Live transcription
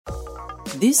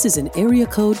This is an Area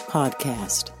Code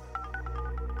Podcast.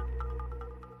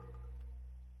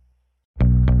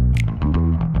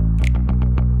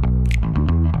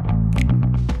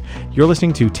 You're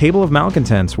listening to Table of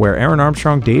Malcontents, where Aaron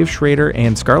Armstrong, Dave Schrader,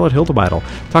 and Scarlett Hildebeidle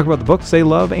talk about the books they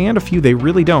love and a few they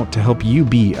really don't to help you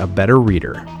be a better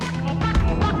reader.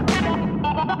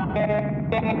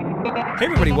 Hey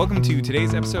everybody, welcome to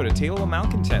today's episode of Table of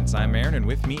Malcontents. I'm Aaron, and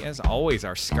with me, as always,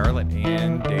 are Scarlett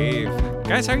and Dave.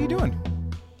 Guys, how are you doing?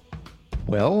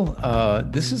 Well,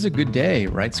 this is a good day,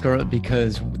 right, Scarlett?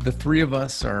 Because the three of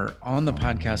us are on the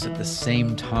podcast at the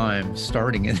same time,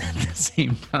 starting it at the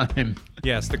same time.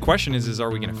 Yes, the question is are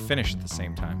we going to finish at the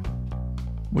same time?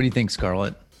 What do you think,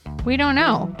 Scarlett? We don't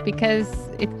know, because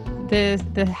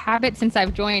the habit since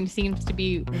I've joined seems to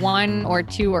be one or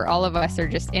two or all of us are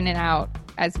just in and out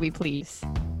as we please.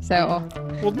 So,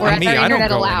 well, or as me, our I don't internet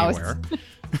go allows. anywhere.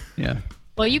 Yeah.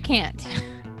 Well, you can't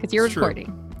because you're It's true.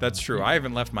 recording. That's true. I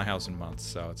haven't left my house in months,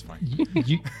 so it's fine.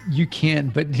 You can,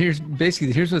 but here's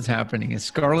what's happening is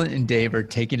Scarlett and Dave are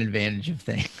taking advantage of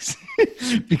things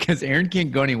because Aaron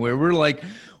can't go anywhere. We're like,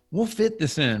 we'll fit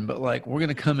this in, but like we're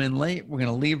gonna come in late, we're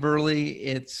gonna leave early.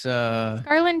 It's Scarlett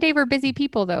and Dave are busy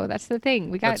people, though. That's the thing.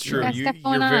 We got, That's true. We got stuff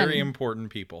going you're on. very important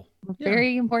people.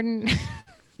 Very important.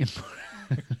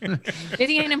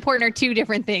 Busy and important are two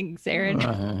different things, Aaron.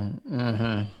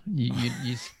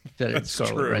 You said it, That's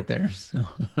Scarlett, true. right there. So.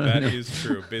 That is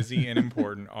true. Busy and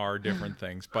important are different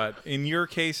things, but in your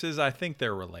cases, I think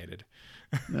they're related.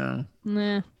 No.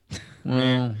 Nah.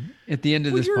 Well, at the end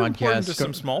of this You're important podcast, to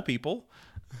some small people,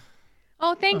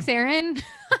 Oh, thanks, Aaron.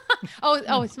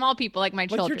 oh, small people like my like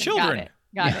children. your children.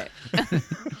 Got it. I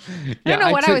Yeah, don't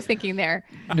know what I took- was thinking there.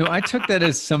 No, I took that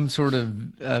as some sort of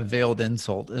veiled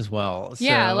insult as well.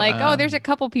 Yeah, So, like, there's a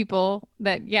couple people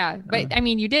that, but I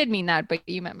mean, you did mean that, but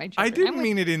you meant my children. I didn't I'm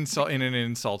mean it in an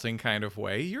insulting kind of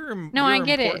way. You're I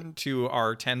get it. important to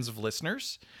our tens of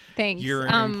listeners. Thanks. You're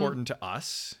important to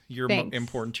us. You're thanks.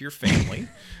 important to your family.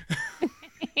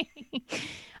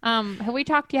 Have we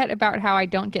talked yet about how I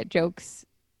don't get jokes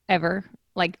ever?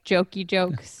 Like jokey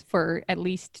jokes for at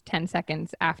least 10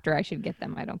 seconds after I should get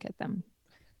them. I don't get them.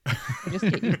 I just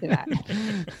get used to that.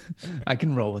 I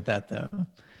can roll with that though.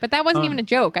 But that wasn't even a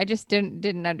joke. I just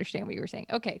didn't understand what you were saying.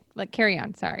 Okay, like carry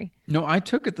on. Sorry. No, I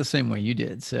took it the same way you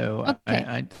did. So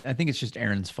Okay. I think it's just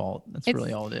Aaron's fault. That's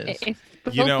really all it is.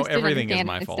 If You know, folks didn't everything is understand,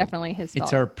 my it's fault. definitely his fault.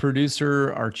 It's our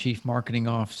producer, our chief marketing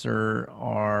officer,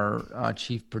 our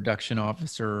chief production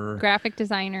officer, graphic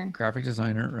designer. graphic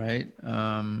designer, right?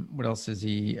 What else is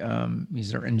he?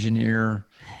 He's our engineer.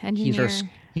 Engineer.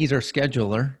 He's our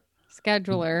scheduler.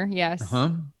 Scheduler, yes.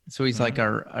 So he's like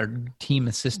our team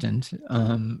assistant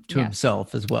to Yes.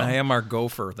 himself as well. I am our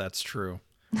gopher. That's true.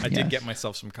 I did Yes. get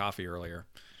myself some coffee earlier.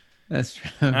 That's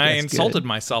true. I That's insulted good.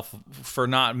 myself for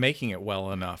not making it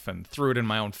well enough and threw it in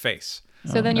my own face.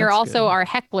 So then you're that's also good. our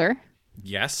heckler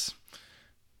Yes,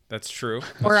 that's true.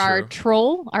 or That's our true.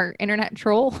 troll, our internet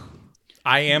troll.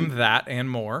 I am that and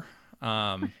more.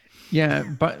 Yeah.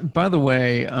 By the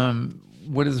way,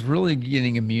 what is really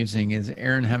getting amusing is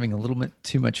Aaron having a little bit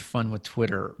too much fun with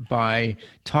Twitter by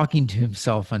talking to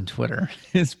himself on Twitter,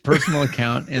 his personal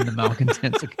account and the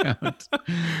Malcontents account.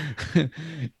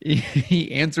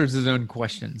 He answers his own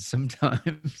questions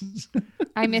sometimes.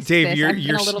 I missed Dave, this. you're- I've been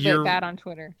you're- a little you're- bit bad on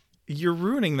Twitter. You're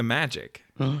ruining the magic.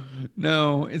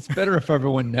 No, it's better if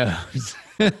everyone knows.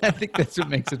 I think that's what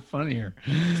makes it funnier.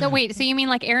 So wait, so you mean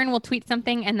like Aaron will tweet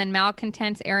something and then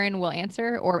Malcontents Aaron will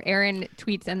answer, or Aaron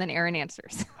tweets and then Aaron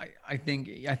answers? I think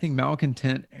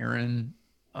Malcontent Aaron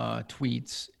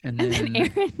tweets and then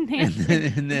Aaron answers.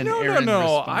 and then No, Aaron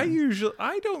no. responds.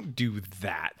 I don't do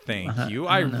that. Thank you.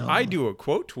 I don't know. I do a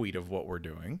quote tweet of what we're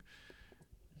doing.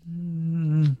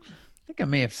 I think I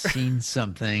may have seen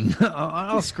something.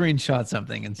 I'll screenshot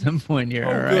something at some point here.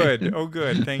 Oh, all right? good. Oh,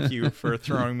 good. Thank you for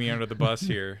throwing me under the bus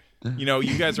here. You know,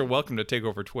 you guys are welcome to take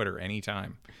over Twitter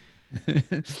anytime.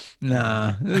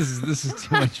 Nah, this is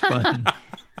too much fun.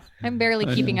 I'm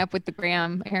barely keeping up with the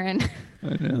gram, Aaron.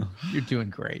 I know. You're doing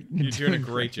great. You're doing a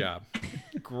great job.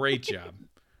 Great job.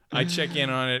 I check in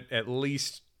on it at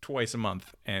least twice a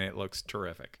month, and it looks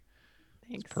terrific.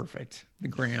 Thanks. Perfect. The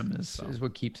gram is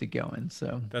what keeps it going.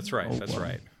 So That's right. oh, That's well.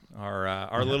 right.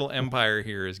 Our little empire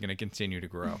here is going to continue to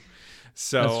grow.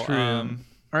 So, That's true.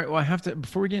 All right. Well, I have to,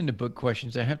 before we get into book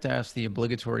questions, I have to ask the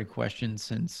obligatory question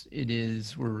since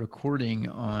we're recording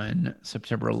on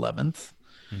September 11th.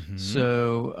 Mm-hmm.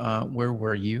 So where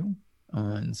were you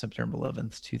on September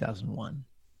 11th, 2001?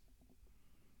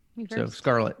 You So first.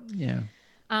 Scarlett, yeah.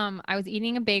 I was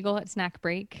eating a bagel at snack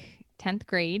break, 10th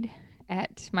grade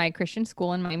at my Christian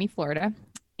school in Miami, Florida.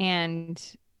 And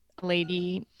a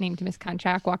lady named Miss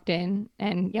Konchak walked in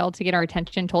and yelled to get our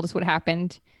attention, told us what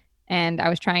happened. And I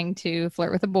was trying to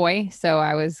flirt with a boy. So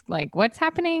I was like, what's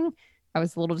happening? I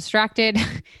was a little distracted.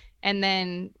 And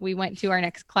then we went to our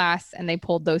next class and they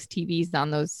pulled those TVs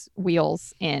on those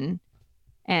wheels in.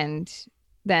 And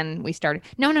then we started.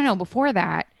 No. Before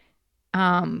that,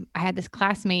 I had this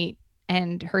classmate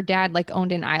and her dad like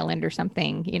owned an island or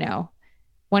something, you know,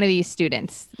 one of these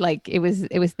students, like it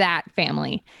was that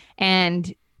family.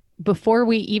 And before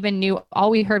we even knew, all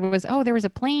we heard was, oh, there was a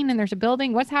plane and there's a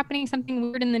building. What's happening? Something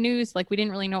weird in the news. Like we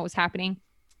didn't really know what was happening.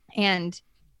 And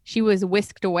she was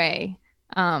whisked away.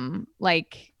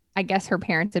 Like I guess her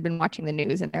parents had been watching the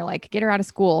news and they're like, get her out of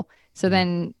school. So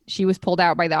then she was pulled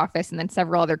out by the office and then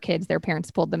several other kids, their parents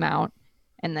pulled them out.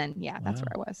 And then, yeah, that's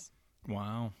where I was.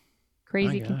 Wow.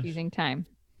 Crazy, confusing time.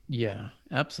 Yeah,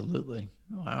 absolutely.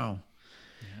 Wow.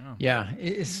 Yeah,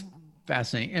 it's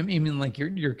fascinating. I mean, like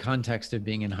your context of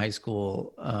being in high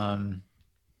school,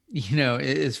 you know,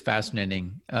 it is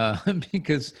fascinating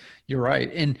because you're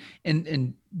right.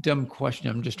 And dumb question,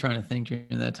 I'm just trying to think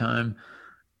during that time.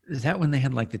 Is that when they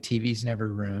had like the TVs in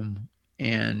every room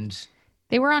and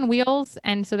they were on wheels,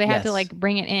 and so they had to like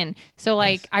bring it in. So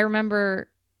like I remember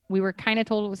we were kind of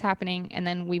told what was happening, and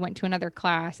then we went to another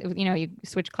class. It was, you know, you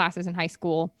switch classes in high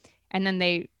school, and then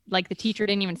they like the teacher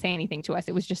didn't even say anything to us.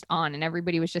 It was just on, and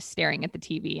everybody was just staring at the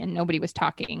TV, and nobody was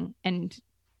talking, and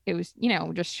it was, you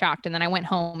know, just shocked. And then I went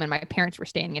home, and my parents were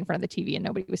standing in front of the TV, and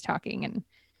nobody was talking, and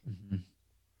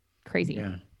crazy.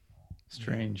 Yeah,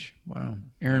 strange. Wow,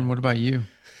 Aaron, what about you?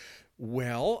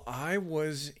 Well, I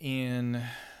was in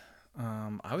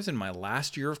my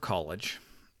last year of college.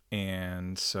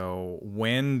 And so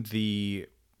when the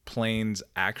planes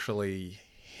actually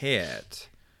hit,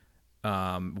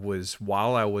 was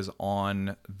while I was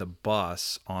on the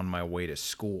bus on my way to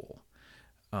school.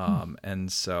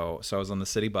 And so I was on the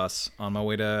city bus on my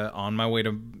way to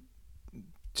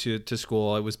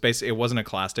school. It was basically, it wasn't a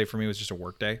class day for me. It was just a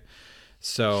work day.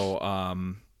 So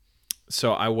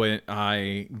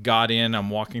I got in, I'm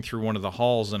walking through one of the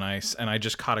halls and I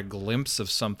just caught a glimpse of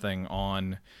something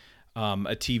on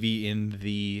a TV in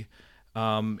the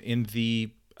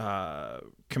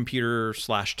computer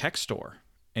 / tech store,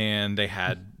 and they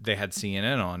had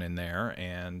CNN on in there,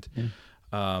 and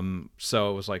so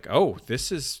it was like, oh,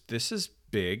 this is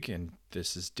big and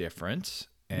this is different,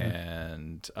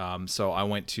 and so I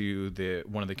went to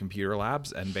one of the computer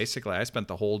labs, and basically I spent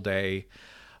the whole day.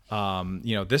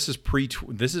 You know, this is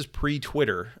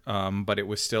pre-Twitter, but it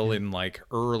was still in like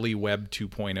early Web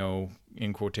 2.0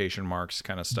 in quotation marks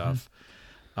kind of stuff.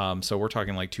 So we're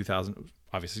talking like 2000,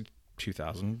 obviously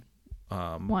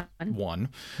 2001.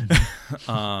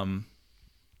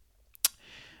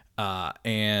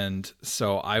 And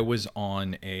so I was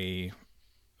on a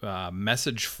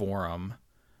message forum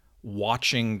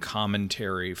watching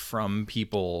commentary from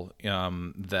people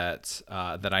that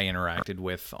I interacted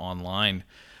with online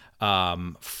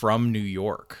from New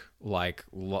York, like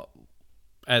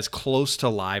as close to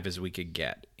live as we could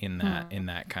get in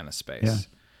that kind of space. Yeah.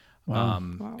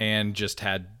 Wow. And just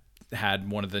had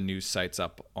one of the news sites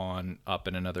up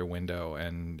in another window,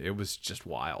 and it was just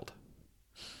wild.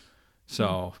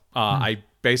 So I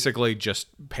basically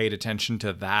just paid attention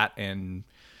to that and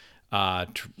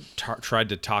tried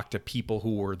to talk to people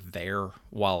who were there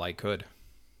while I could.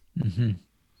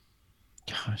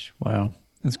 Gosh, wow,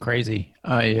 that's crazy.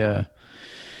 So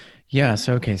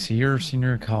okay, so you're a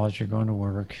senior in college, you're going to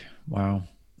work. Wow.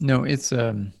 No, it's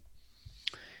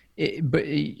but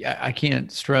I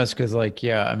can't stress, because like,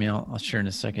 I mean, I'll share in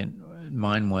a second.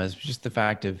 Mine was just the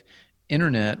fact of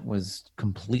internet was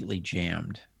completely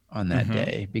jammed on that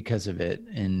day because of it.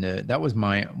 And that was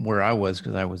where I was,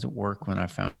 because I was at work when I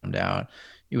found out.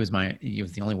 It was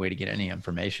the only way to get any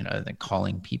information other than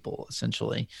calling people,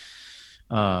 essentially,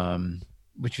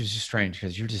 which was just strange,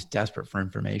 because you're just desperate for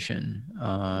information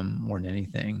more than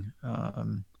anything.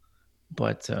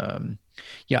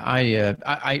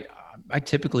 I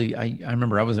typically, I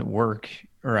remember I was at work,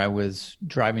 or I was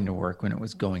driving to work when it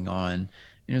was going on. And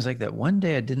it was like that one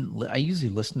day I usually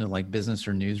listen to like business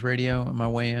or news radio on my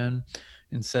way in.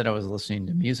 Instead, I was listening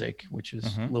to music, which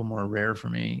is a little more rare for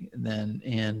me then.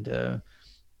 And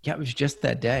it was just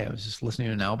that day. I was just listening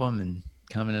to an album and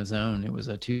coming in zone. It was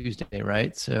a Tuesday,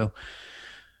 right? So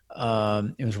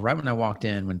it was right when I walked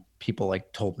in when people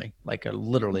like told me, like I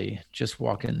literally just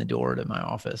walked in the door to my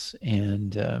office,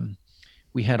 and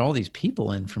we had all these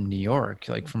people in from New York,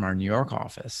 like from our New York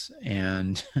office.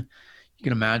 And you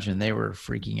can imagine they were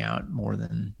freaking out more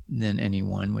than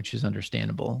anyone, which is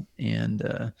understandable.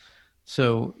 And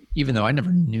so even though I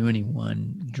never knew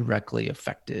anyone directly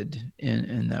affected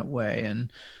in that way,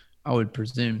 and I would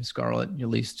presume, Scarlett, at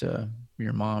least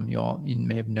your mom, you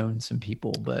may have known some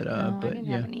people, but No, I but didn't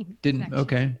yeah, have any didn't. connections.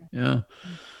 Okay, yeah,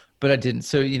 but I didn't.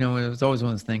 So it was always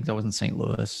one of those things. I was in St.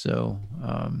 Louis, so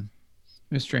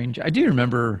it was strange. I do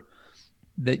remember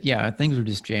that. Yeah, things were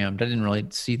just jammed. I didn't really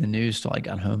see the news till I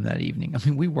got home that evening. I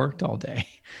mean, we worked all day.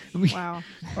 Wow.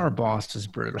 Our boss was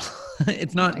brutal.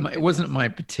 It's not. It wasn't my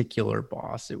particular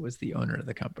boss. It was the owner of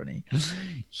the company.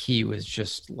 He was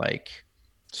just like,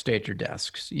 stay at your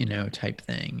desks, type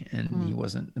thing. And he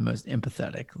wasn't the most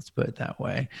empathetic, let's put it that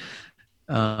way.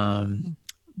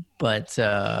 But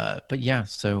yeah,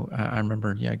 so I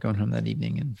remember, going home that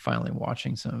evening and finally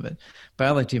watching some of it. But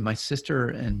I like to, my sister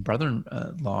and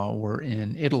brother-in-law were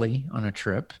in Italy on a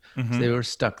trip. So they were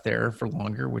stuck there for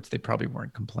longer, which they probably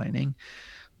weren't complaining.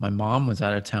 My mom was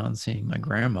out of town seeing my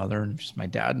grandmother, and just my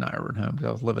dad and I were at home because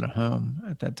I was living at home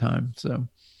at that time. So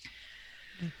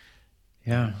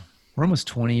yeah. We're almost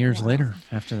 20 years later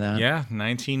after that. Yeah,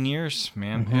 19 years,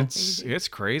 man. It's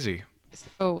crazy.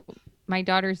 So my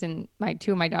daughters and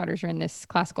two of my daughters are in this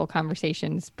classical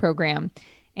conversations program,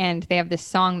 and they have this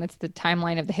song that's the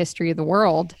timeline of the history of the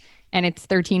world, and it's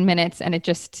 13 minutes, and it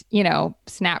just,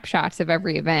 snapshots of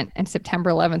every event. And September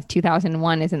 11th,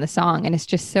 2001 is in the song, and it's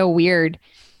just so weird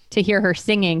to hear her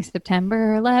singing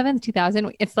September 11th,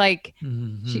 2000. It's like,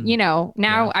 now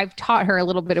I've taught her a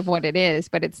little bit of what it is,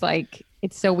 but it's like,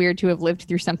 it's so weird to have lived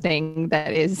through something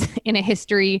that is in a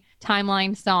history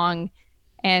timeline song,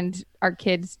 and our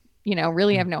kids,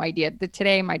 really have no idea. That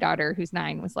today, my daughter, who's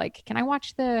 9, was like, can I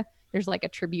watch there's like a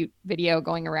tribute video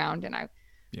going around, and I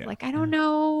like, I don't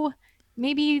know,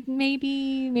 maybe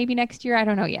next year. I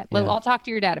don't know yet. Yeah. I'll talk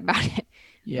to your dad about it.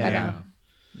 Yeah.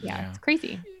 But, it's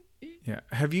crazy. Yeah.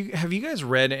 Have you guys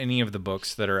read any of the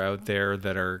books that are out there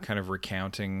that are kind of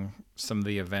recounting some of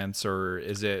the events, or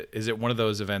is it one of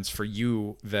those events for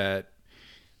you that,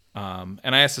 and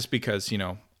I ask this because,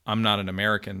 I'm not an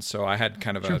American, so I had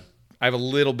kind of I have a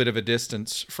little bit of a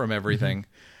distance from everything.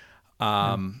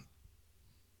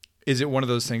 Is it one of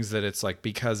those things that it's like,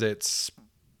 because it's,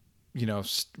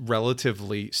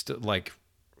 relatively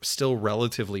still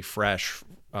relatively fresh,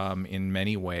 in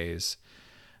many ways,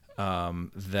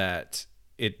 that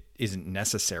it isn't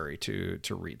necessary to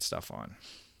read stuff on?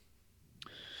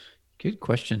 Good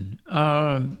question.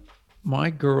 My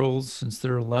girls, since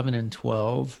they're 11 and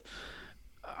 12,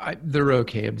 they're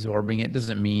okay absorbing it.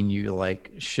 Doesn't mean you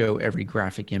like show every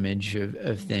graphic image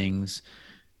of things.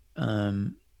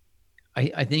 I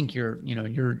think I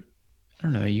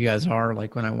don't know, you guys are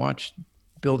like, when I watch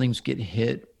buildings get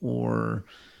hit, or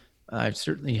I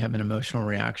certainly have an emotional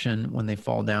reaction when they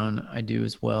fall down. I do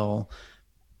as well.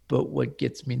 But what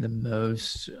gets me the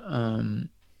most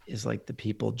is like the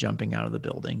people jumping out of the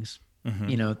buildings.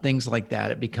 Things like that.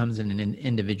 It becomes an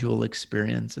individual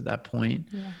experience at that point.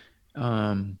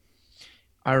 I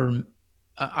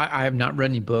have not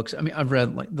read any books. I mean, I've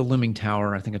read like The Looming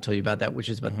Tower. I think I told you about that, which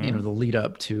is about the lead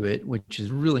up to it, which is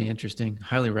really interesting.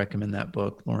 Highly recommend that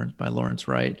book, by Lawrence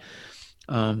Wright.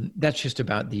 That's just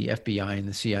about the FBI and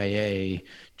the CIA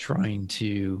trying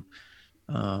to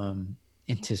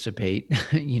anticipate,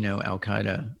 Al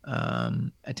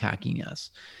Qaeda attacking us,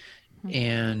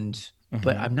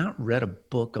 but I've not read a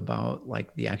book about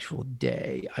like the actual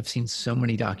day. I've seen so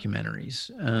many documentaries.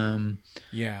 And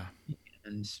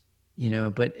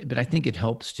but I think it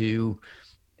helps too.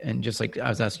 And just like I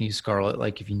was asking you, Scarlett,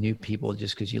 like if you knew people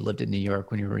just because you lived in New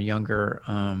York when you were younger,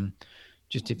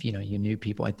 just if you knew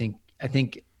people, I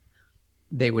think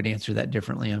they would answer that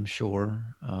differently, I'm sure.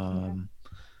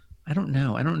 I don't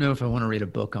know. I don't know if I want to read a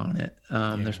book on it.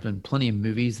 There's been plenty of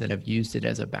movies that have used it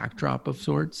as a backdrop of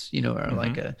sorts, or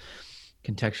like a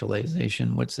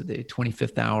contextualization. What's it? The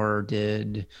 25th Hour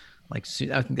did, like,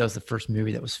 I think that was the first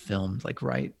movie that was filmed like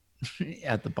right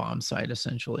at the bomb site,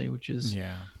 essentially, which is,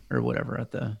 or whatever,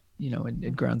 at the,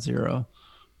 at Ground Zero.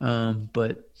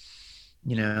 But,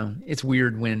 it's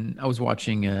weird when I was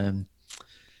watching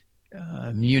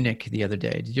Munich the other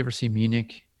day. Did you ever see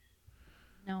Munich?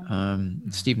 No.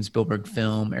 Steven Spielberg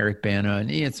film, Eric Bana, and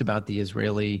it's about the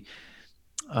Israeli,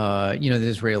 the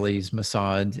Israelis,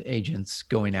 Mossad agents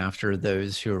going after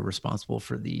those who are responsible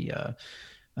for the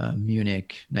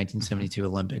Munich 1972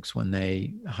 Olympics, when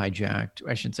they hijacked,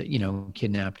 I should say,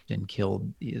 kidnapped and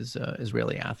killed these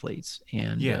Israeli athletes.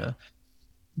 And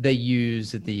they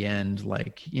use at the end,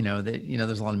 like,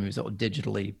 there's a lot of movies that will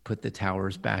digitally put the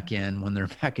towers back in when they're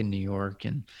back in New York,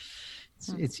 and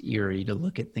it's eerie to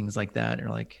look at things like that. Or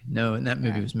like, no, and that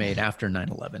movie was made after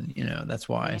 9/11, that's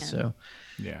why. So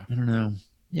I don't know.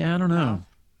 I don't know.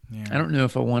 I don't know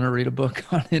if I want to read a book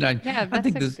on it. That's I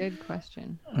think a good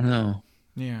question. I don't know.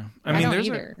 Yeah. I mean, there's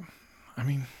either.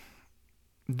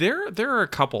 There are a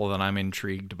couple that I'm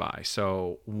intrigued by.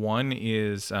 So one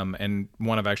is, and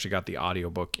one I've actually got the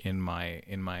audiobook in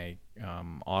my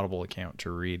Audible account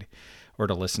to read, or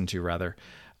to listen to rather.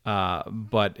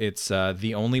 But it's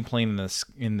The Only Plane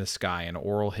in the Sky: An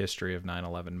Oral History of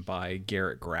 9/11 by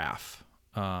Garrett Graff.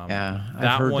 Yeah,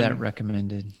 I've heard that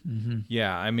recommended. Mm-hmm.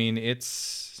 Yeah, I mean,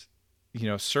 it's,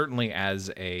 certainly as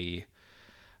an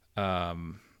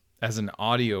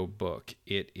audio book,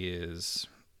 it is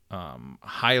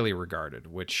highly regarded,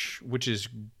 which is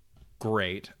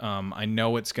great. I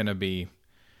know it's going to be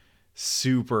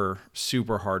super,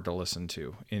 super hard to listen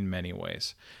to in many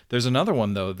ways. There's another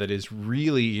one, though, that is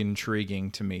really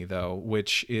intriguing to me, though,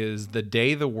 which is The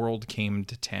Day the World Came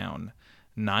to Town,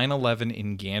 9/11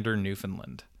 in Gander,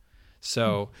 Newfoundland.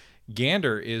 So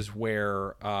Gander is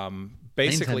where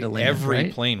basically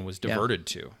every plane was diverted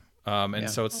to.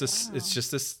 So it's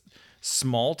just this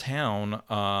small town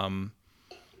on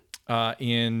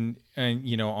the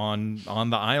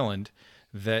island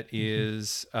that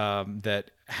is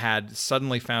that had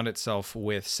suddenly found itself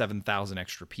with 7,000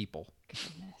 extra people.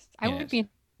 Goodness. I would be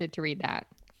interested to read that.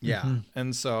 Yeah. Mm-hmm.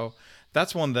 And so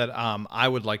that's one that I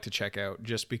would like to check out,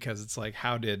 just because it's like,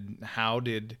 how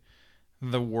did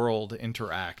the world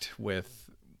interact with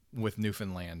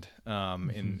Newfoundland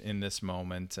in this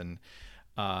moment? And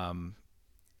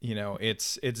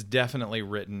it's definitely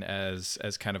written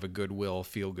as kind of a goodwill,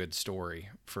 feel good story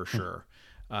for sure,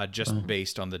 just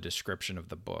based on the description of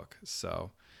the book.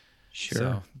 So sure,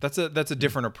 so that's a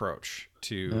different approach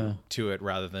to it,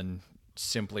 rather than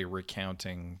simply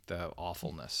recounting the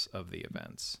awfulness of the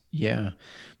events. Yeah,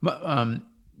 but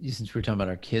since we were talking about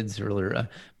our kids earlier,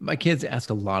 my kids ask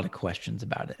a lot of questions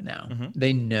about it now. Mm-hmm.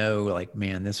 They know, like,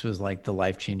 man, this was like the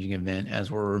life-changing event,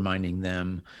 as we're reminding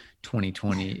them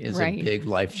 2020 is a big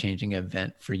life-changing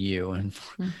event for you. And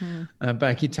but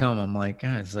I keep telling them, I'm like,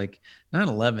 guys, like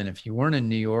 9/11, if you weren't in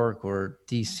New York or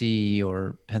DC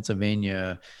or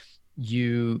Pennsylvania,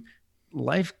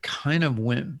 life kind of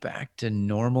went back to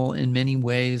normal in many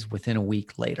ways within a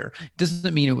week later.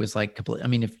 Doesn't mean it was like complete. I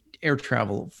mean, if air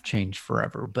travel changed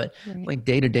forever, but like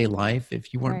day-to-day life,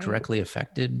 if you weren't directly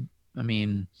affected, I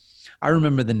mean, I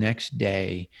remember the next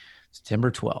day,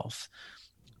 September 12th,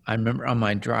 I remember on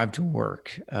my drive to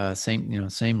work,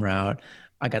 same route,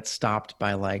 I got stopped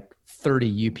by like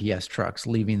 30 UPS trucks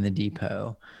leaving the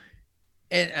depot.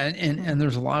 And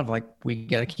there's a lot of like, we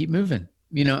got to keep moving.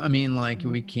 I mean, like,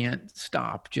 we can't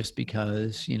stop just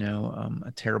because,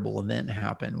 a terrible event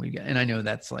happened. And I know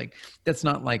that's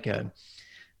not like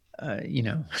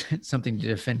something to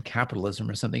defend capitalism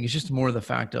or something. It's just more the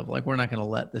fact of like, we're not going to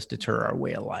let this deter our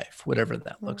way of life, whatever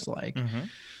that looks like. Mm-hmm.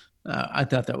 I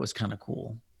thought that was kind of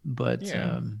cool, but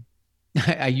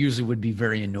I usually would be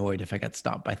very annoyed if I got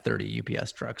stopped by 30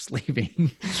 UPS trucks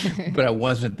leaving, but I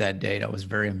wasn't that day. I was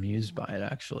very amused by it,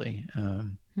 actually.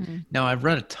 Now, I've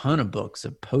read a ton of books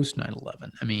of post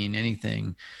 9/11. I mean,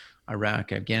 anything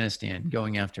Iraq, Afghanistan,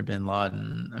 going after bin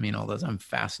Laden. I mean, all those, I'm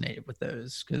fascinated with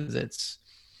those, because it's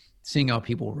seeing how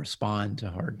people respond to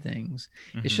hard things.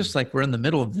 Mm-hmm. It's just like we're in the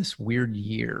middle of this weird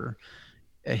year.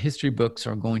 History books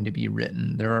are going to be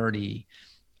written. They're already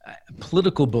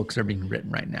political books are being written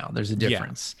right now. There's a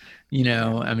difference,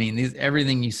 I mean,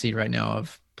 everything you see right now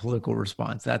of political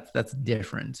response, that's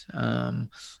different.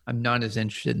 I'm not as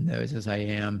interested in those as I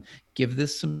am. Give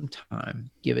this some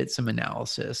time, give it some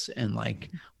analysis, and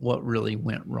like, what really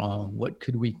went wrong? What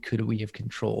could we have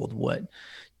controlled? What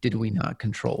did we not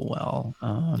control well?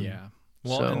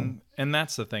 Well, and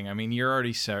that's the thing. I mean, you're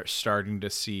already starting to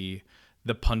see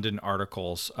the pundit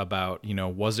articles about,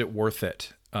 was it worth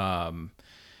it?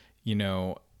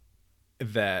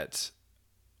 That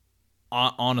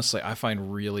honestly, I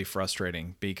find really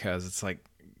frustrating, because it's like,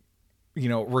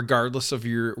 regardless of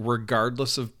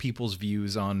people's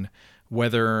views on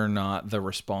whether or not the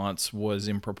response was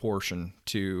in proportion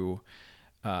to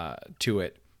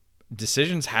it,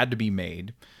 decisions had to be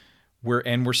made.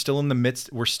 We're still in the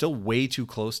midst. We're still way too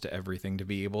close to everything to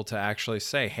be able to actually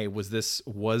say, hey, was this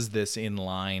in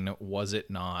line? Was it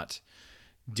not?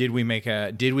 Did we make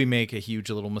a huge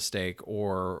little mistake,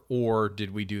 or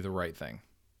did we do the right thing?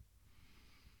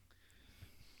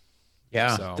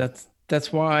 Yeah, so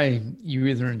that's why you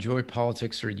either enjoy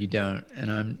politics or you don't.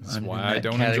 And that's why I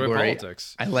don't enjoy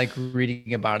politics. I like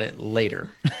reading about it later.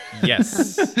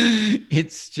 Yes.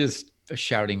 It's just a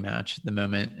shouting match at the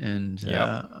moment. And,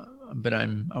 but I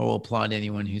will applaud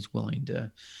anyone who's willing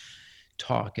to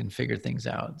talk and figure things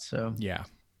out. So, yeah.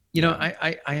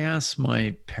 I asked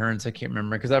my parents, I can't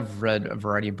remember, because I've read a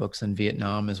variety of books in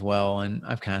Vietnam as well. And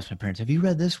I've kind of asked my parents, have you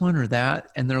read this one or that?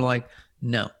 And they're like,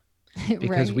 no,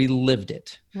 because we lived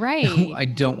it. Right. I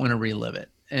don't want to relive it.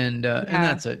 And Yeah.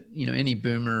 that's any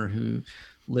boomer who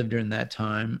lived during that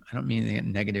time. I don't mean it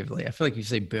negatively. I feel like you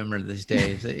say boomer these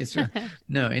days. It's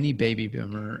no, any baby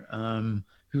boomer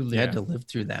who had to live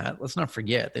through that. Let's not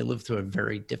forget they lived through a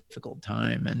very difficult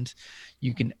time, and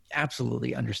you can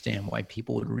absolutely understand why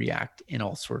people would react in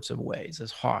all sorts of ways,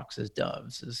 as hawks, as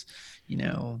doves, as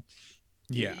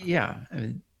yeah. I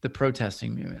mean, the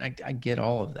protesting movement. I get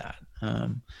all of that.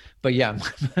 But yeah,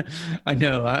 I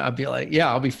know I'll be like,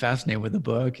 I'll be fascinated with the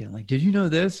book and like, did you know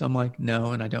this? I'm like,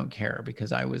 no, and I don't care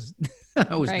because I was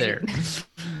there.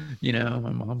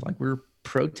 My mom's like, we're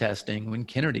protesting when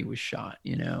Kennedy was shot,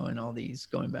 and all these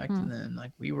going back to then, like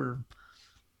we were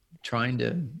trying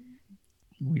to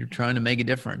make a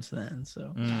difference then.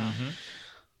 So,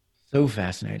 so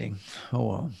fascinating. Oh,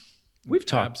 well. We've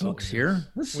talked books here.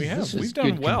 We've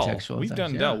done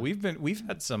well. We've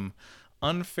had some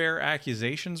unfair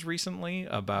accusations recently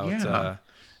about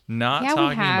not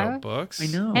talking about books. I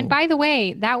know. And by the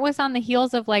way, that was on the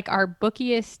heels of like our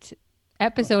bookiest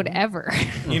episode ever.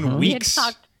 In weeks.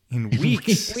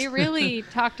 We really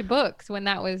talked books when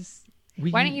that was.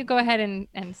 Why don't you go ahead and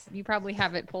you probably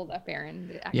have it pulled up, Aaron?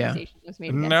 The accusation was made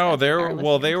against us,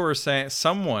 they were saying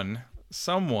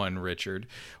someone, Richard,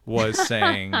 was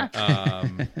saying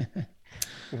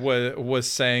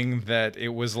was saying that it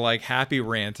was like Happy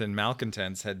Rant and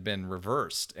Malcontents had been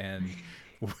reversed, and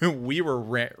we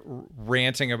were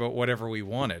ranting about whatever we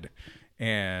wanted,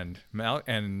 and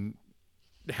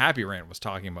Happy Rant was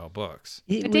talking about books.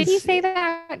 Did he say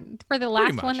that for the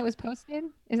last one that was posted?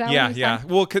 Is that what he said?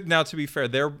 Well, now to be fair,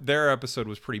 their episode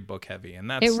was pretty book heavy,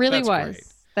 and that's was. Great.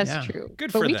 That's true.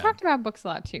 Good but for we them. talked about books a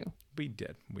lot too. We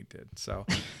did. So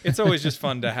it's always just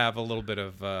fun to have a little bit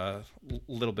of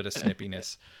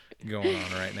snippiness going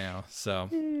on right now. So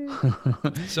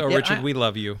Richard, we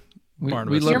love you.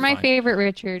 You're my favorite,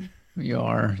 Richard. You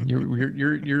are.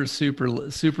 You're a super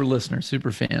listener,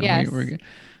 super fan. Yes.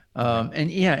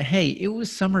 Hey, it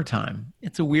was summertime.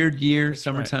 It's a weird year,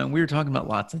 summertime. Right. We were talking about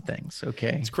lots of things.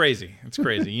 Okay. It's crazy.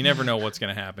 You never know what's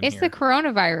going to happen. It's the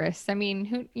coronavirus. I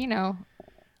mean,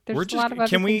 there's a lot of other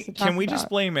things to talk Can we about. just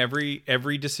blame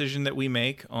every decision that we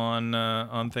make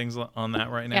on things on that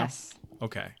right now? Yes.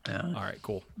 Okay. Yeah. All right.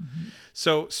 Cool.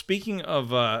 So speaking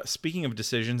of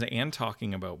decisions and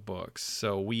talking about books,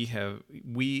 so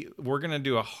we're gonna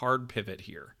do a hard pivot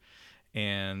here,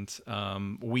 and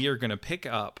we are gonna pick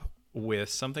up with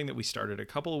something that we started a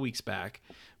couple of weeks back,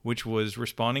 which was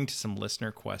responding to some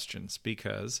listener questions,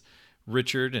 because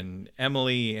Richard and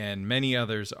Emily and many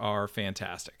others are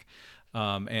fantastic.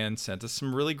 And sent us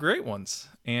some really great ones,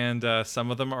 and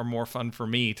some of them are more fun for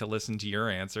me to listen to your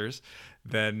answers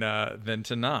than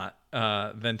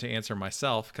to answer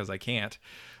myself, because I can't.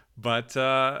 But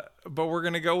we're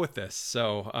gonna go with this.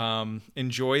 So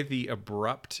enjoy the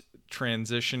abrupt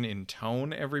transition in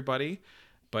tone, everybody.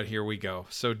 But here we go.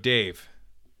 So Dave,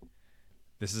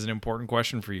 this is an important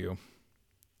question for you.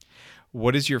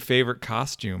 What is your favorite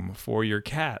costume for your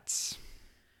cats?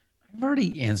 I've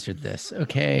already answered this.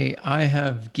 Okay. I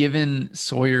have given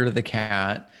Sawyer the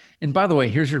cat. And by the way,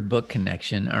 here's your book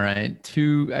connection. All right.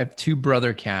 I have two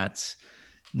brother cats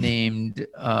named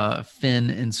Finn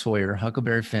and Sawyer,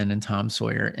 Huckleberry Finn and Tom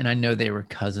Sawyer. And I know they were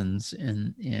cousins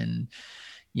in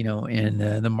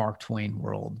the Mark Twain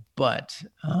world. But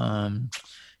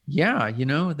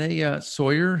they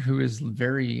Sawyer, who is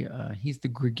very he's the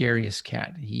gregarious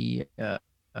cat.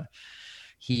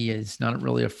 He is not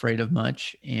really afraid of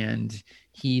much, and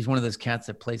he's one of those cats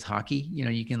that plays hockey.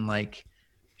 You can like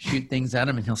shoot things at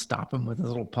him and he'll stop him with his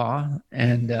little paw.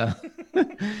 And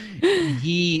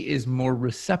he is more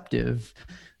receptive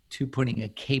to putting a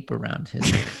cape around his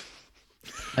head.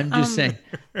 I'm just saying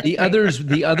the others,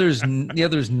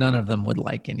 none of them would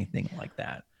like anything like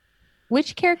that.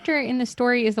 Which character in the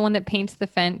story is the one that paints the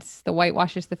fence, the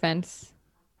whitewashes the fence?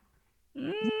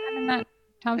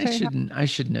 Tom Sawyer? I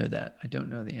should know that. I don't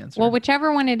know the answer. Well,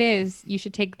 whichever one it is, you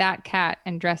should take that cat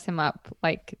and dress him up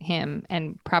like him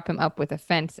and prop him up with a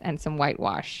fence and some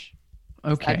whitewash.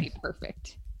 Okay. That'd be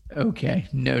perfect. Okay.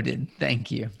 Noted. Thank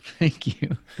you.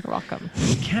 You're welcome.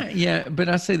 But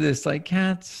I say this, like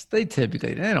cats, they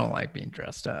don't like being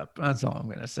dressed up. That's all I'm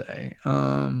going to say.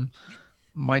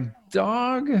 My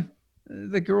dog,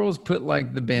 the girls put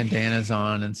like the bandanas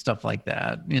on and stuff like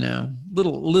that,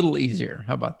 little easier.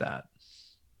 How about that?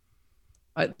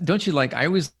 Don't you like? I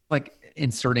always like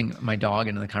inserting my dog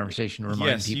into the conversation to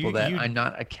remind people that I'm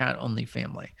not a cat-only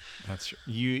family. That's true.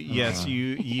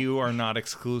 You are not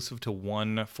exclusive to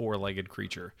one four-legged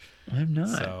creature. I'm not.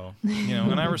 So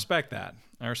and I respect that.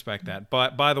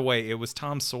 But by the way, it was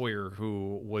Tom Sawyer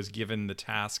who was given the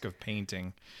task of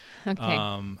painting. Okay.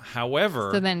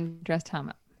 However, so then dress Tom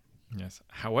up. Yes.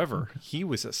 However, he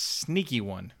was a sneaky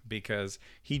one because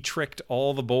he tricked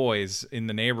all the boys in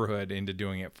the neighborhood into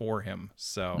doing it for him.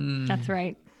 So, That's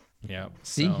right. yeah.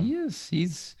 See, So,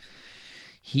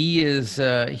 he is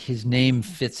his name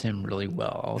fits him really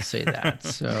well. I'll say that.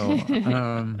 So,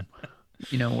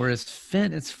 whereas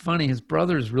Finn, it's funny, his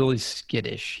brother is really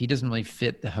skittish. He doesn't really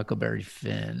fit the Huckleberry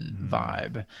Finn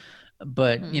vibe.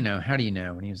 But, how do you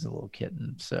know when he was a little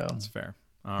kitten? So that's fair.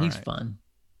 All he's right. fun.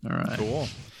 All right.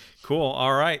 Cool.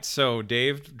 All right. So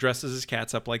Dave dresses his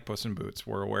cats up like Puss in Boots.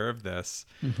 We're aware of this.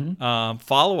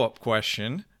 Follow-up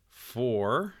question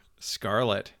for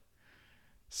Scarlett.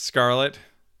 Scarlett,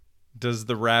 does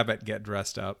the rabbit get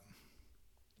dressed up?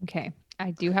 Okay. I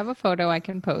do have a photo I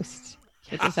can post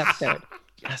with this episode.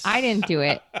 Yes. I didn't do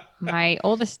it. My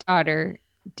oldest daughter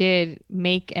did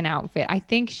make an outfit. I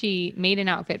think she made an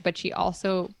outfit, but she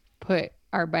also put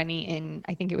our bunny in,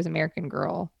 I think it was American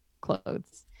Girl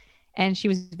clothes. And she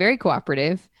was very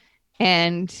cooperative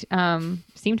and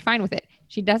seemed fine with it.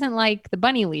 She doesn't like the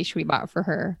bunny leash we bought for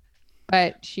her,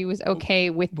 but she was okay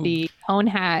with the cone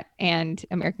hat and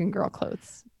American Girl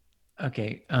clothes.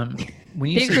 Okay.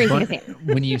 When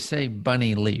you say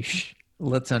bunny leash,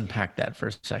 let's unpack that for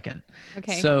a second.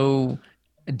 Okay. So,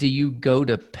 do you go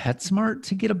to PetSmart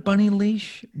to get a bunny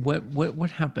leash? What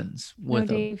happens with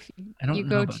Dave? You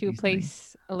go to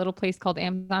a little place called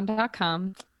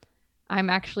Amazon.com. I'm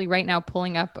actually right now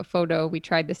pulling up a photo. We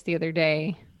tried this the other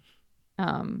day.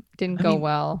 Didn't go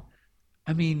well.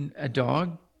 I mean, a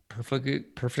dog,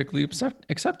 perfectly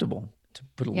acceptable to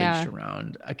put a leash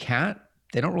around. A cat,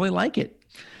 they don't really like it.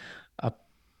 A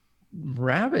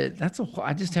rabbit,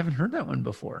 I just haven't heard that one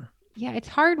before. Yeah, it's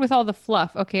hard with all the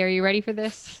fluff. Okay, are you ready for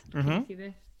this? Mm-hmm. Can you see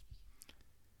this?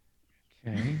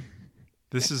 Okay.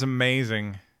 This is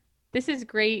amazing. This is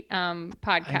great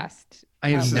podcast. I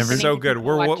have never. So good.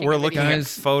 We're looking at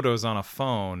photos on a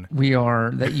phone. We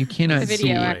are that you cannot see.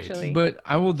 Video, actually. But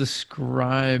I will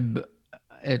describe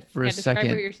it for a second.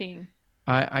 Describe what you're seeing.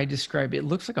 I describe it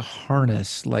looks like a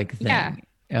harness-like thing. Yeah.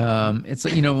 It's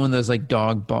like one of those like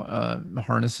dog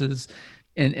harnesses.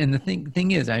 And the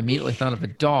thing is, I immediately thought of a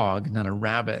dog, not a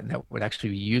rabbit, that would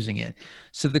actually be using it.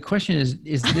 So the question is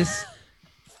this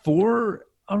for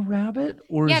a rabbit,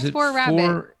 or is it for a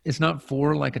rabbit? It's not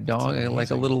for like a dog,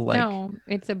 like a little like. No,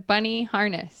 it's a bunny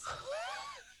harness.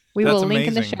 We will link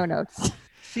in the show notes.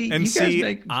 See, you guys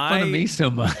make fun of me so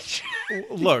much.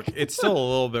 Look, it's still a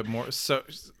little bit more. So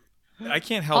I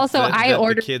can't help. Also, I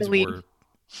ordered the kids the leash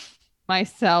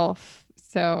myself,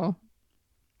 so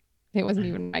it wasn't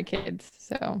even my kids.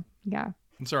 So yeah,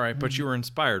 it's all right. But you were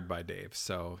inspired by Dave,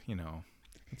 so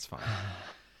it's fine.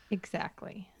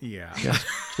 Exactly. Yeah.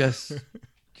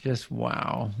 Just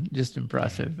wow, just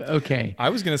impressive. Okay, I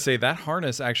was gonna say that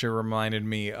harness actually reminded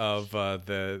me of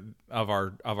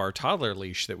our toddler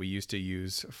leash that we used to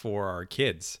use for our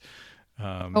kids.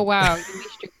 Oh wow, you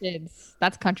leashed your kids.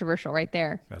 That's controversial, right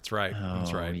there. That's right.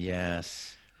 That's right.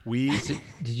 Yes. Did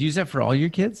you use that for all your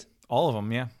kids? All of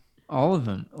them, yeah. All of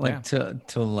them, like to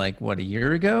like what, a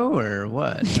year ago or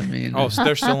what? I mean, so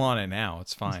they're still on it now.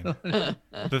 It's fine. The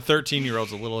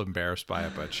 13-year-old's a little embarrassed by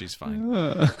it, but she's fine.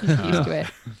 She's used to it.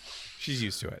 She's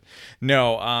used to it.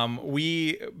 No,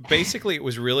 we basically it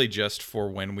was really just for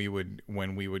when we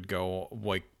would go,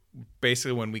 like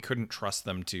basically when we couldn't trust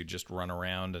them to just run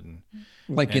around and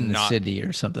like in the city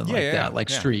or something that, like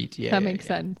street. Yeah, that makes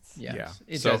sense. Yeah,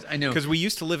 it does. I know, because we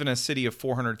used to live in a city of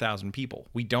 400,000 people.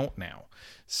 We don't now.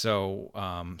 So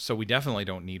we definitely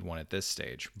don't need one at this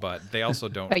stage. But they also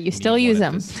don't. But you still use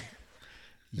them.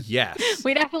 Yes.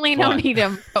 We definitely don't need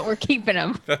them, but we're keeping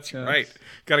them. That's right.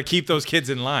 Got to keep those kids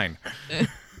in line.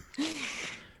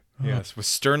 Yes, with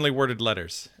sternly worded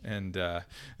letters and.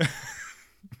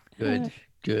 Good.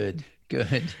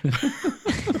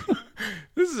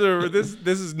 This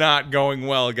is not going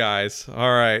well, guys.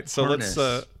 All right, so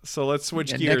let's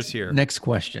switch gears here. Next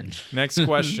question.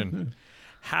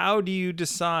 How do you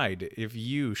decide if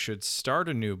you should start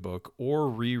a new book or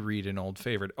reread an old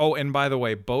favorite? Oh, and by the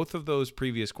way, both of those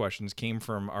previous questions came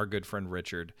from our good friend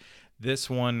Richard.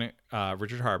 This one,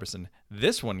 Richard Harbison.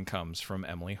 This one comes from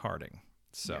Emily Harding.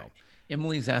 So. Yeah.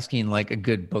 Emily's asking like a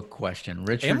good book question.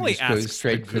 Richard Emily just goes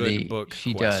straight for the book.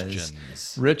 She questions.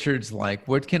 Does. Richard's like,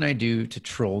 what can I do to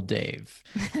troll Dave?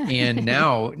 And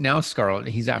now Scarlett,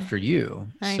 he's after you.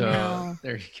 I know.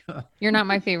 There you go. You're not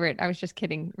my favorite. I was just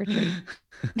kidding, Richard.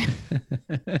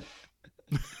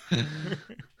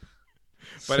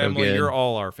 But Emily, good. You're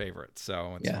all our favorites,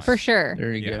 so it's fine. For sure.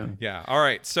 There you go. Yeah. All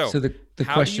right. So the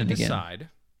question again.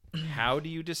 How do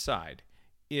you decide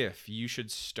if you should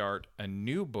start a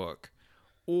new book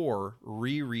or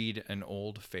reread an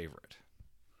old favorite?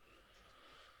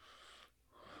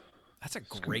 That's a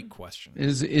great question.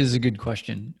 Is a good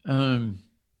question.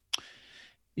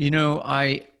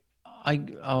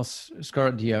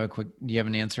 Scarlett, do you have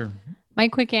an answer? My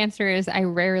quick answer is I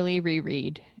rarely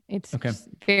reread. It's Okay.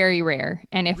 very rare.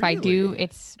 And if I do, Really?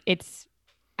 it's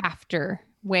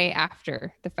way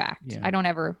after the fact. Yeah. I don't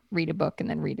ever read a book and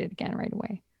then read it again right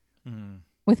away. Hmm.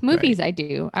 With movies, I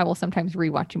do. I will sometimes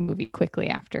rewatch a movie quickly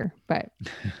after, but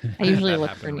I usually That look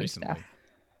for happened new recently. stuff.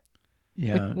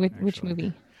 Yeah. With which actually.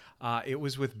 movie? It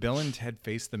was with Bill and Ted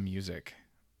Face the Music.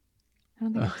 I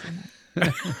don't think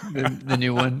I've seen that. the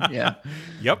new one. Yeah.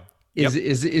 Yep.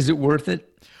 Is it worth it?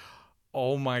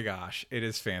 Oh my gosh, it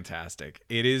is fantastic.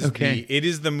 It is Okay. it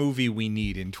is the movie we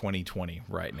need in 2020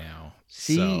 right now.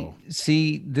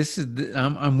 See, this is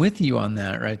I'm with you on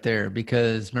that right there,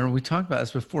 because remember we talked about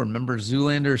this before. Remember,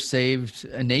 Zoolander saved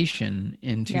a nation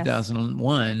in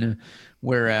 2001,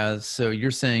 whereas so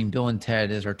you're saying Bill and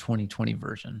Ted is our 2020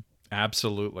 version.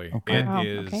 Absolutely. Okay. It Wow,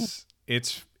 is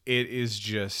it is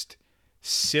just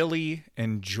silly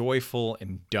and joyful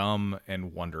and dumb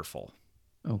and wonderful.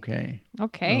 Okay.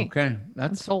 Okay. Okay. I'm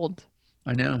That's sold.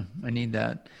 I know. I need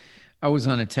that. I was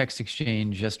on a text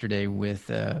exchange yesterday with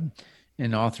an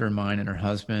author of mine and her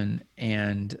husband,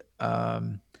 and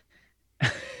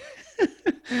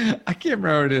I can't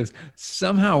remember what it is.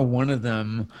 Somehow one of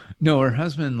them, no, her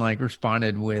husband like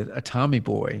responded with a Tommy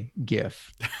Boy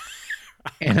gif.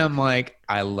 And I'm like,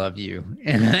 I love you.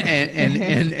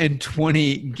 And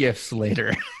 20 gifts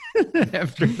later,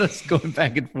 after us going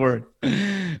back and forth,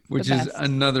 which is best.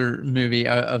 another movie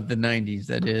of the 90s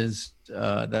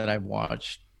that I've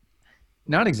watched.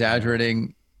 Not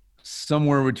exaggerating,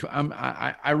 somewhere between.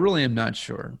 I really am not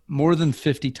sure. More than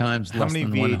 50 times. How Less many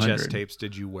than VHS 100. tapes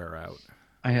did you wear out?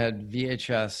 I had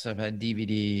VHS. I've had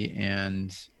DVD,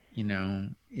 and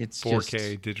it's 4K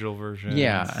just, digital version.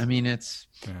 yeah. I mean, it's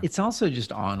Yeah. it's also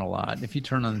just on a lot. If you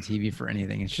turn on the TV for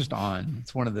anything, it's just on.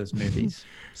 It's one of those movies.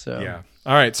 So Yeah.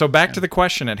 All right. So back to the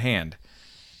question at hand.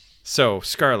 So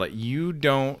Scarlett, you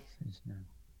don't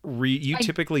you I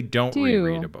typically don't do.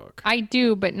 reread a book. I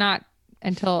do, but not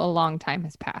until a long time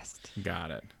has passed.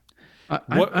 Got it. I,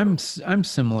 I'm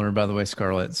similar, by the way,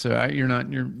 Scarlett. So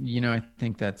I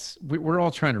think that's we're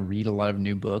all trying to read a lot of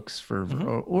new books for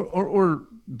or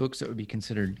books that would be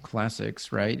considered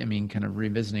classics, right? I mean, kind of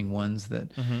revisiting ones that,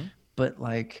 but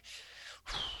like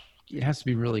it has to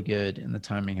be really good and the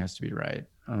timing has to be right.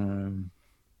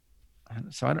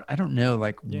 So I don't know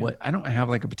what I don't have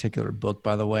like a particular book,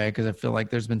 by the way, because I feel like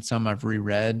there's been some I've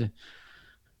reread.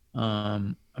 I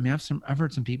mean, I've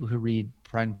heard some people who read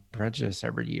Pride and Prejudice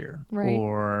every year, Right.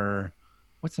 or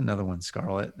what's another one,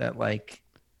 Scarlett, that like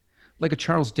a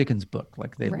Charles Dickens book,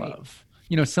 like they Right. love,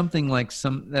 something like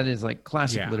that is like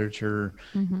classic Yeah. literature,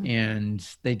 and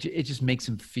it just makes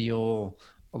them feel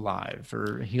alive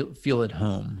or feel at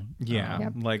home. Yeah.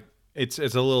 Yep. Like it's a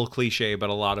little cliche, but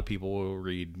a lot of people will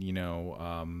read,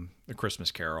 A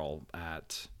Christmas Carol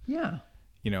at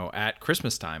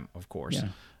Christmas time, of course.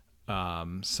 Yeah.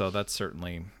 So that's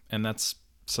certainly, and that's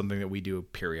something that we do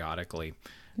periodically,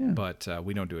 Yeah. but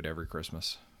we don't do it every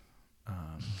Christmas.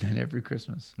 And every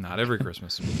Christmas. Not every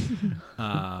Christmas. We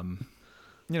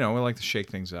like to shake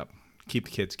things up, keep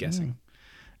the kids guessing.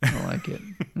 I like it.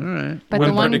 All right. But With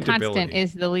the one predictability. constant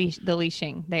is the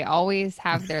leashing. They always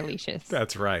have their leashes.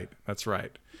 That's right.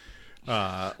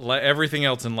 Everything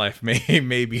else in life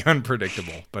may be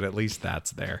unpredictable, but at least that's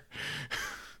there.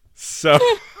 So,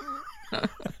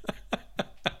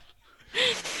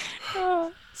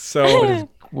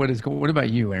 What about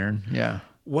you, Aaron? Yeah.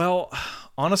 well,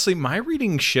 honestly, my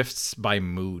reading shifts by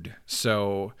mood.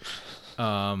 So,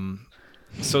 the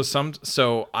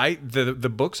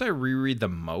books I reread the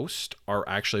most are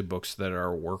actually books that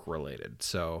are work related.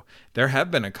 So there have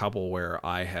been a couple where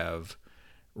I have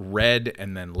read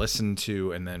and then listened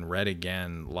to and then read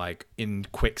again, like in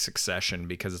quick succession,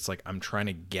 because it's like I'm trying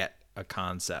to get a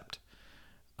concept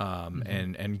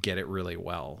and get it really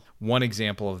well. One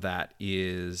example of that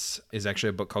is actually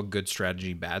a book called Good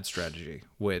Strategy, Bad Strategy,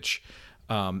 which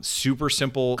super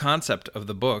simple concept of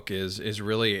the book is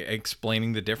really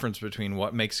explaining the difference between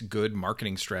what makes good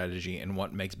marketing strategy and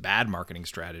what makes bad marketing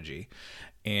strategy,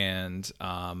 and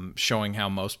showing how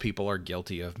most people are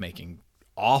guilty of making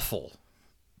awful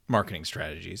marketing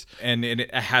strategies. And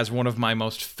it has one of my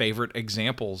most favorite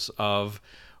examples of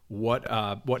what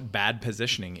bad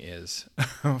positioning is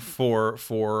for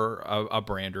a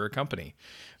brand or a company.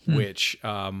 Which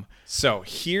so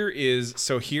here is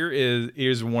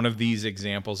one of these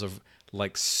examples of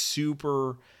like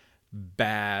super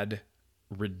bad,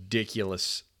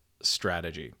 ridiculous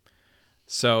strategy.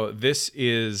 So this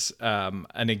is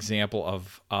an example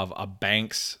of a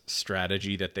bank's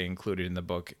strategy that they included in the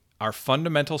book. Our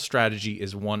fundamental strategy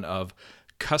is one of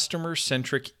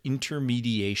customer-centric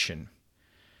intermediation.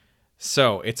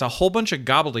 So it's a whole bunch of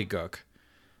gobbledygook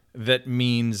that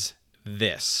means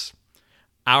this.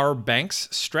 Our bank's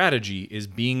strategy is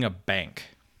being a bank.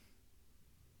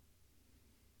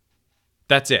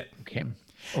 That's it. Okay.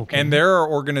 And there are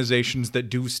organizations that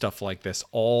do stuff like this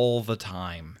all the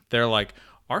time. They're like,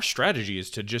 our strategy is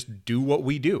to just do what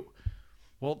we do.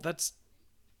 Well, that's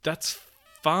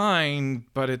fine,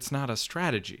 but it's not a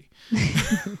strategy.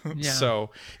 Yeah.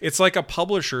 So it's like a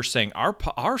publisher saying our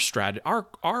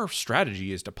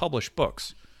strategy is to publish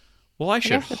books. Well, I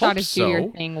should guess the thought hope is do your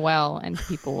so. thing well, and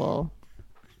people will.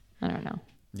 I don't know.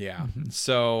 Yeah.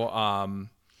 So I'm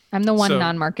the one So-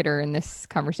 non-marketer in this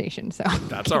conversation, so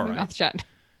That's keep all my right. mouth shut.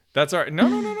 that's all right.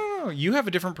 No. You have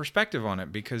a different perspective on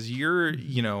it because you're,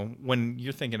 when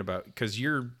you're thinking about, because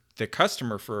you're the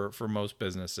customer for most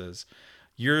businesses,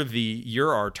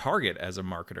 you're our target as a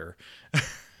marketer.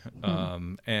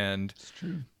 And It's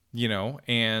true.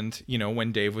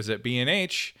 when Dave was at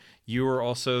B&H, you were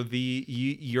also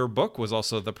your book was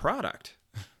also the product.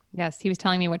 Yes, he was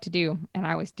telling me what to do, and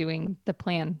I was doing the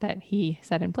plan that he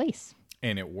set in place.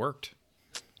 And it worked.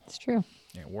 It's true.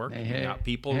 It worked. Hey, You hey, got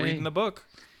people hey. reading the book.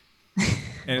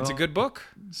 And it's a Well, good book.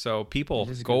 So people it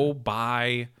is a good go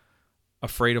buy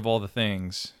Afraid of All the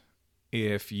Things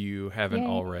if you haven't Yay.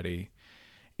 already.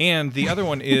 And the other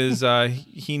one is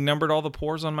he numbered all the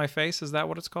pores on my face. Is that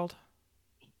what it's called?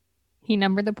 He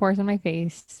numbered the pores on my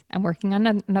face. I'm working on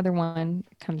another one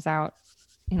that comes out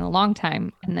in a long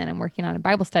time, and then I'm working on a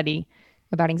Bible study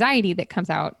about anxiety that comes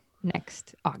out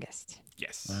next August.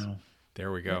 Yes. Wow.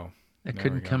 There we go. That There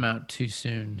couldn't we go. come out too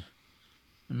soon.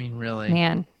 I mean, really.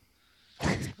 Man,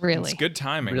 really. It's good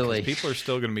timing because Really. people are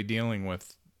still going to be dealing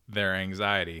with their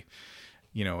anxiety,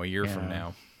 a year from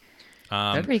Yeah.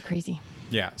 now. Pretty crazy.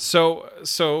 Yeah.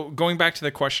 So going back to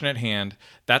the question at hand,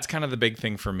 that's kind of the big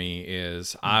thing for me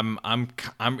is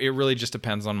it really just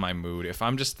depends on my mood. If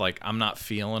I'm just like, I'm not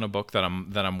feeling a book that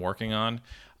I'm working on,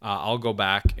 I'll go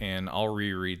back and I'll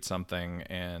reread something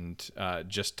and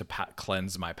just to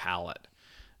cleanse my palate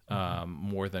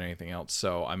more than anything else.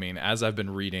 So, I mean, as I've been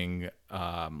reading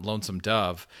Lonesome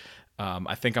Dove,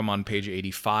 I think I'm on page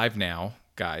 85 now,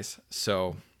 guys.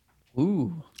 So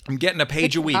Ooh. I'm getting a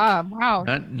page a week. Wow.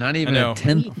 Not even know.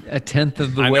 a tenth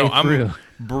of the I way know I'm through.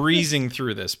 breezing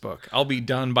through this book. I'll be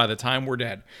done by the time we're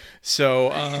dead.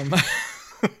 So,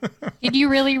 Did you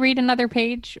really read another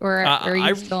page, or are you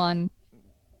I- still on?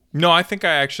 no, I think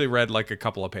I actually read like a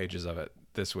couple of pages of it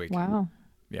this week. Wow.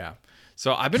 Yeah.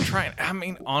 So I've been trying. I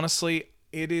mean, honestly,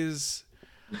 it is.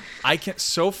 I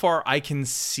can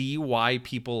see why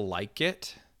people like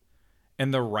it,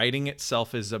 and the writing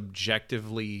itself is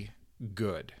objectively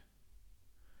good.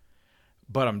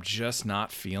 But I'm just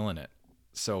not feeling it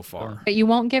so far. But you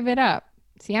won't give it up.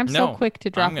 See, I'm so No, quick to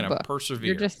drop I'm a gonna book.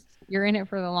 persevere. You're in it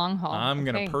for the long haul. I'm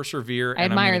going Okay. to persevere, I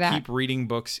and admire I'm going to that. keep reading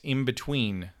books in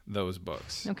between those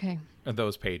books, Okay.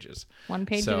 those pages. One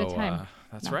page so, at a time.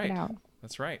 that's Knock it right. out.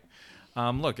 That's right.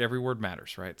 Look, every word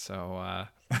matters, right? So,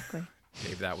 Exactly.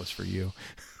 Dave, that was for you.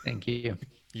 Thank you.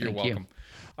 You're Thank welcome.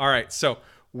 All right. So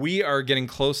we are getting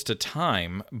close to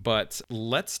time, but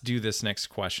let's do this next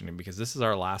question because this is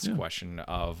our last question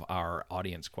of our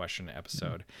audience question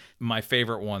episode. My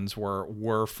favorite ones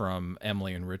were from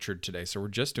Emily and Richard today. So we're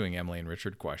just doing Emily and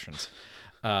Richard questions.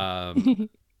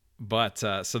 But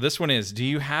so this one is, do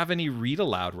you have any read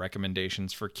aloud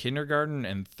recommendations for kindergarten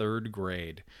and third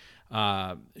grade?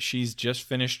 She's just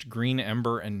finished Green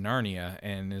Ember and Narnia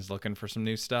and is looking for some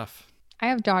new stuff. I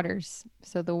have daughters,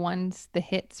 so the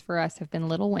hits for us have been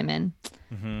Little Women.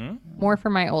 Mm-hmm. More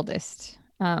for my oldest.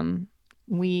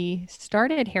 We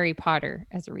started Harry Potter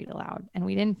as a read aloud, and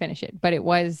we didn't finish it, but it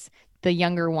was the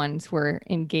younger ones were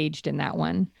engaged in that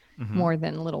one more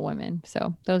than Little Women.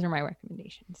 So those are my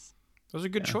recommendations. Those are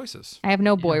good choices. I have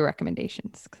no boy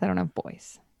recommendations because I don't have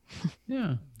boys.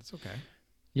 Yeah. It's okay.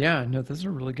 Yeah, no, those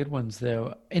are really good ones,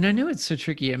 though. And I know it's so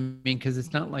tricky. I mean, because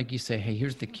it's not like you say, hey,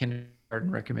 here's the kindergarten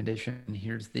recommendation,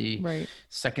 here's the Right.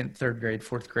 second, third grade,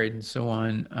 fourth grade, and so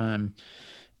on.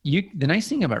 The nice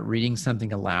thing about reading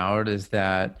something aloud is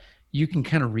that you can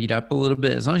kind of read up a little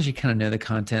bit, as long as you kind of know the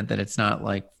content, that it's not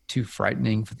like too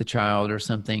frightening for the child or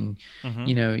something.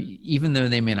 Even though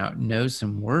they may not know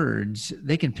some words,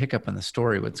 they can pick up on the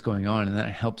story, what's going on, and that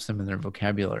helps them in their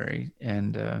vocabulary.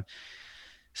 And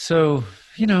so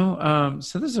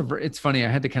it's funny. I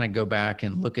had to kind of go back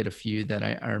and look at a few that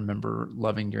I remember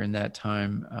loving during that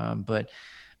time. But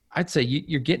I'd say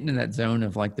you're getting in that zone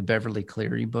of like the Beverly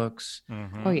Cleary books,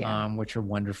 Oh yeah. which are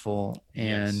wonderful.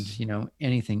 And, Yes.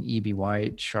 anything E.B.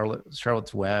 White,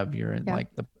 Charlotte's Web, you're in Yeah.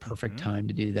 like the perfect time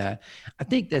to do that. I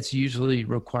think that's usually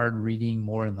required reading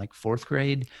more in like 4th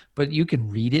grade, but you can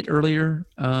read it earlier.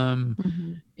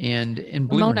 Mhm. And believe it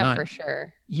or Ramona not, for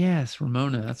sure. yes,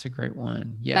 Ramona, that's a great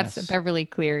one. Yes. That's Beverly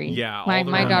Cleary. Yeah, My all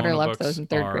the my daughter Ramona loves books those in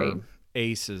 3rd are grade.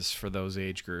 aces for those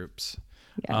age groups.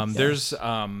 Yes.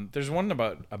 There's one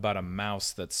about a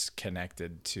mouse that's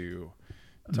connected to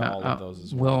all of those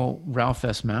as well. Well, Ralph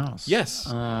S. Mouse. Yes.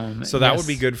 So that would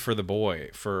be yes. good for the boy,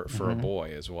 for a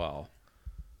boy as well.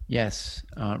 Yes,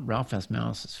 Ralph S.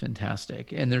 Mouse is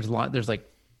fantastic, and there's like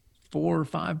 4 or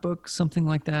 5 books, something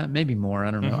like that, maybe more.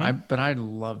 I don't know. But I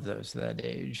love those at that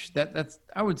age. That's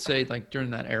I would say like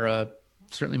during that era,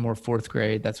 certainly more 4th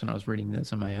grade. That's when I was reading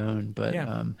this on my own. But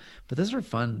but those are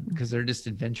fun because they're just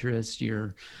adventurous.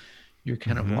 You're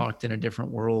kind of locked in a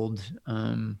different world.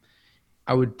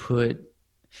 I would put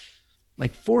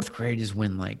like 4th grade is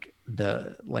when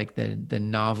the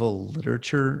novel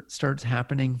literature starts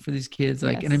happening for these kids.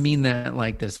 Like, and I Yes. mean that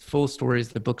like this full stories,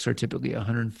 the books are typically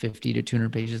 150 to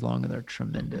 200 pages long and they're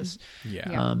tremendous.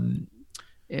 Yeah.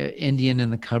 Indian in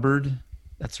the Cupboard.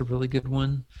 That's a really good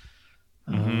one.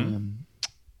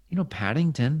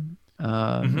 Paddington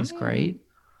was great.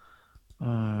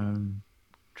 Trying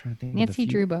to think. Nancy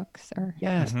Drew books are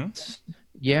Yes.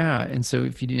 Yeah. And so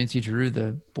if you do Nancy Drew,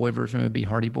 the boy version would be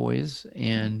Hardy Boys,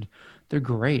 and they're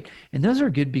great. And those are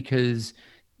good because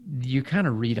you kind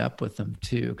of read up with them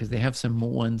too, because they have some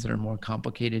ones that are more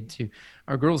complicated too.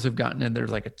 Our girls have gotten in, there's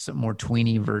like a more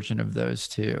tweeny version of those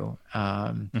too.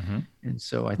 And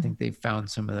so I think they've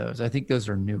found some of those. I think those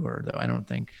are newer though. I don't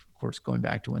think, of course, going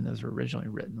back to when those were originally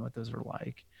written, what those are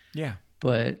like. Yeah.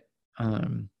 But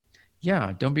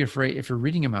yeah, don't be afraid. If you're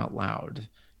reading them out loud,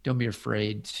 don't be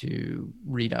afraid to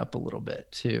read up a little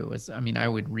bit too. I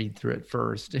would read through it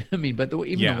first. But even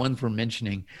the ones we're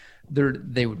mentioning,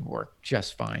 they would work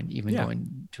just fine, even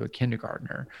going to a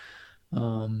kindergartner.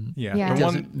 Yeah. The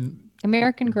one,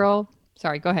 American Girl.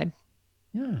 Sorry, go ahead.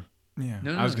 Yeah. yeah.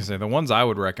 No, I was gonna say the ones I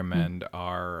would recommend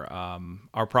are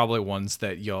probably ones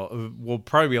that will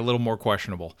probably be a little more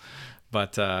questionable,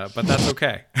 but that's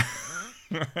okay.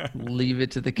 Leave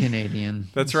it to the Canadian.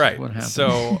 That's right. What happens.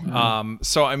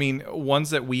 So I mean,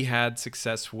 ones that we had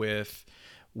success with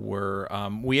were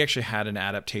we actually had an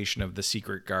adaptation of The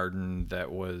Secret Garden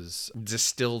that was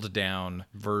distilled down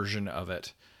version of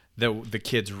it that the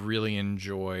kids really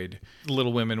enjoyed.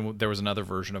 Little Women, there was another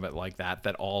version of it like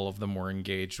that all of them were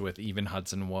engaged with. Even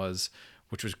Hudson was,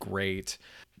 which was great.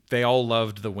 They all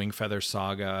loved the Wingfeather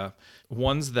Saga.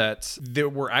 Ones that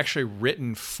were actually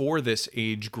written for this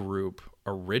age group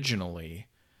originally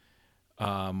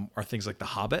are things like The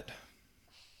Hobbit.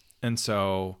 And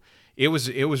so it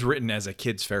was written as a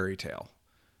kid's fairy tale.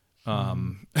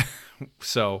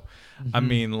 So I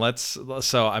mean,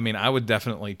 I would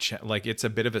definitely like, it's a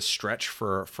bit of a stretch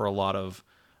for a lot of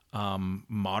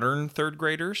modern 3rd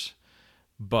graders,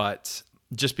 but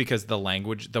just because the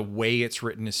language, the way it's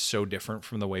written is so different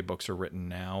from the way books are written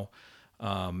now.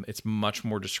 It's much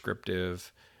more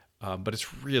descriptive, but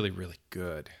it's really, really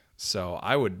good. So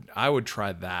I would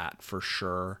try that for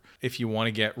sure. If you want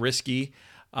to get risky,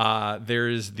 there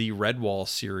is the Redwall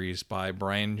series by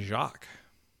Brian Jacques.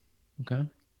 Okay.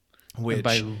 Which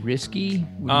by risky?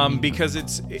 What do you mean? because it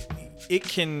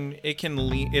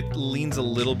leans a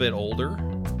little bit older,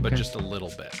 but just a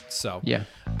little bit. So Yeah.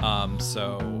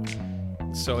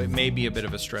 So it may be a bit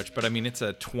of a stretch, but I mean, it's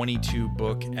a 22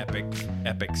 book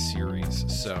epic series.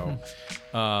 So,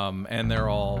 and they're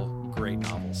all great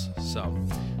novels. So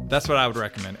that's what I would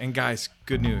recommend. And guys,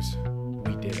 good news.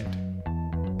 We did it.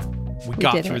 We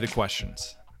got did through it. the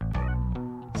questions.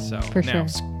 So For now,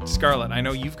 sure. Scarlett, I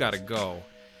know you've got to go.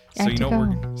 I have to go.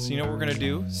 You know what we're going to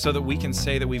do? So that we can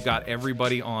say that we've got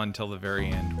everybody on till the very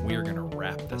end, we are going to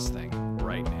wrap this thing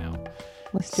right now.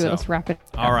 Let's do it. Let's wrap it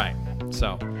up. All right.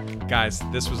 So, guys,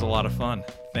 this was a lot of fun.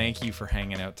 Thank you for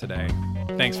hanging out today.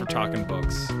 Thanks for talking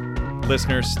books.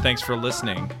 Listeners, thanks for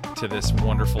listening to this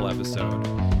wonderful episode.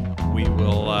 We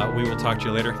will talk to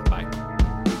you later. Bye.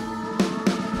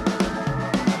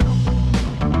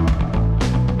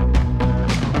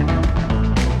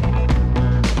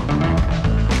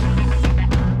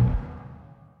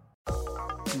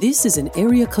 This is an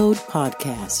Area Code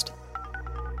Podcast.